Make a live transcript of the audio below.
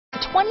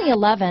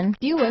2011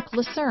 Buick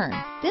Lucerne.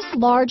 This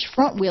large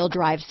front-wheel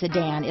drive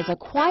sedan is a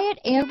quiet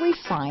and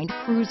refined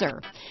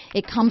cruiser.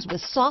 It comes with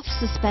soft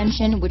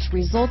suspension, which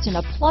results in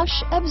a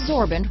plush,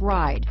 absorbent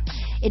ride.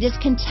 It is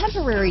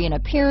contemporary in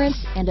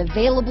appearance and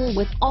available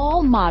with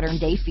all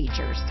modern-day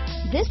features.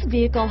 This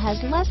vehicle has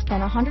less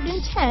than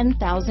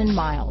 110,000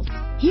 miles.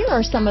 Here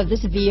are some of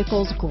this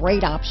vehicle's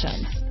great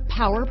options: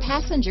 power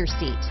passenger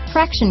seat,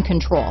 traction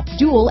control,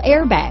 dual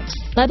airbags,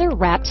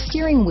 leather-wrapped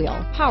steering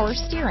wheel, power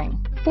steering,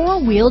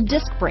 four-wheel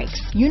disc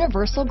brakes,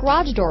 universal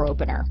garage door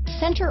opener,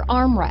 center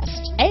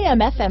armrest,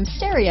 AM/FM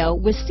stereo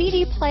with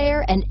CD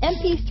player and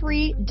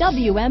MP3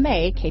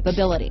 WMA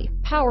capability,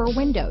 power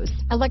windows,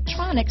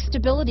 electronic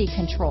stability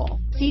control,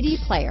 CD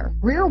player,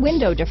 rear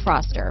window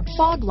defroster,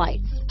 fog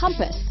lights,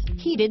 compass,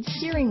 heated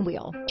steering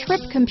wheel,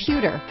 trip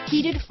computer,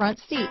 heated front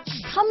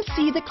seats. Come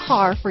see the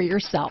car for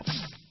yourself.